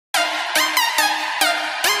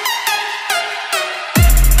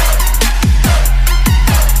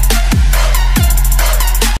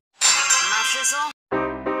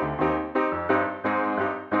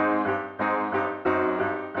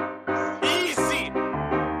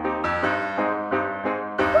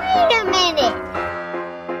Wait a minute.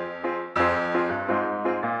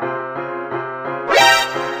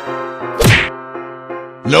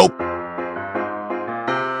 Nope.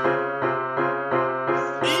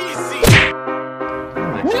 Easy.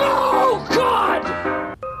 No, God!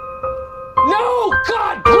 No,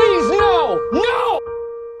 God, please, no! No!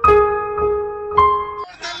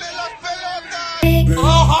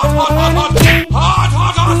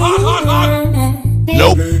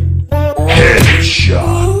 Nope.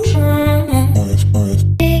 Headshot.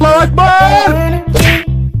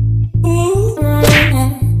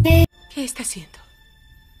 ¿Qué está haciendo?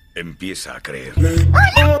 Empieza a creer.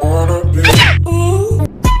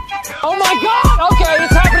 Oh my God! Okay,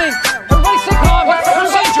 it's happening! Everybody stay calm!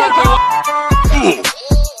 Everybody stay calm!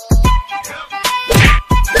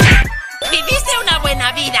 Viviste una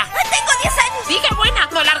buena vida. Tengo 10 años. Sigue buena,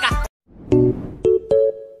 no larga.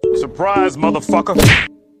 Surprise, motherfucker.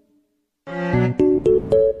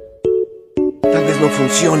 Tal vez no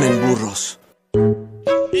funcionen, burros.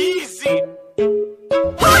 Easy.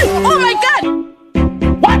 ¡Ay! ¡Oh my God!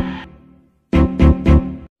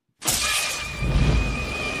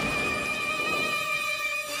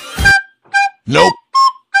 Nope.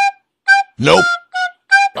 Nope.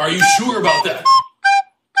 Are you sure about that?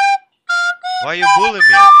 Why you bullying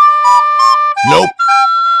me? Nope.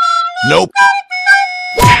 Nope.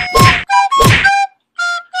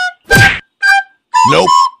 Nope.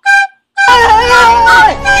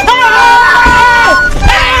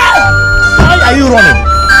 Why are you running?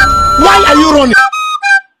 Why are you running?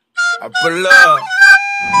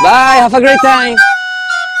 Bye, have a great time!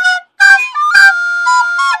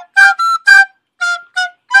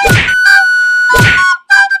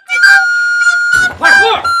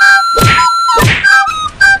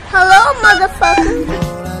 Hello, motherfucker.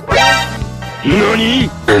 何？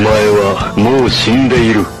お前はもう死んで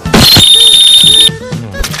いる。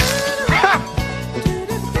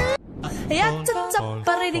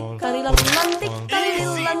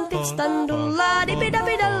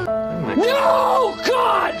No,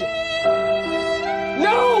 God!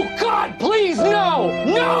 No, God, please, no!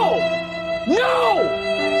 No! No!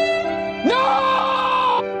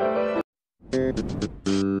 No! Wait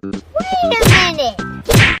a minute.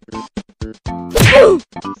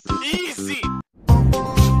 Easy.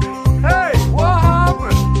 Hey, what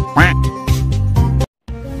happened?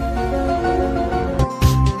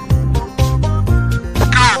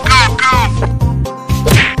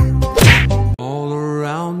 All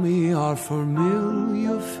around me are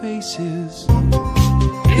familiar faces.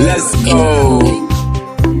 Let's go.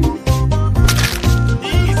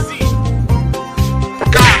 Easy.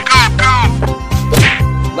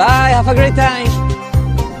 Bye, have a great time!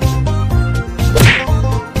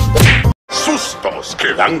 Sustos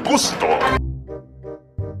que dan gusto.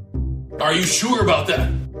 Are you sure about that?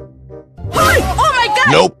 ¡Ay! ¡Oh my God!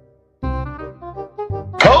 Nope.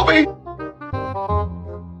 Kobe!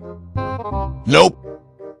 Nope.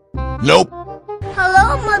 Nope.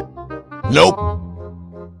 Hello, mother. Nope.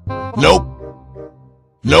 Nope.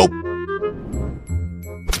 Nope.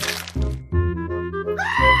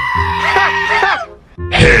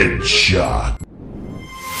 Headshot.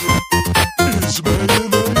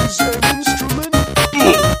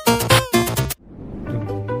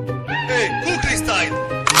 Hey, Kukri style!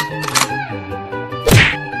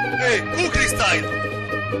 Hey, Kukri style!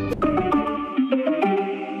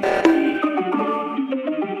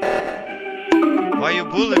 Why you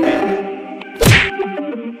bullying me?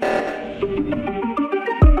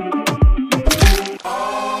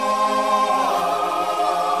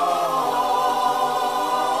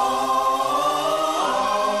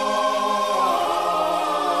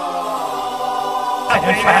 I'm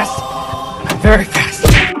fast. I'm very fast.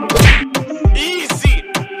 Easy.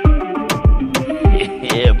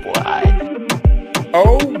 Yeah, boy.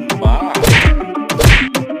 Oh my.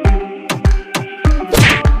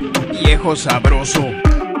 Viejo sabroso.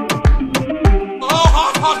 Hot,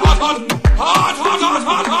 hot, hot, hot, hot, hot, hot, hot,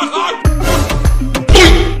 hot, hot.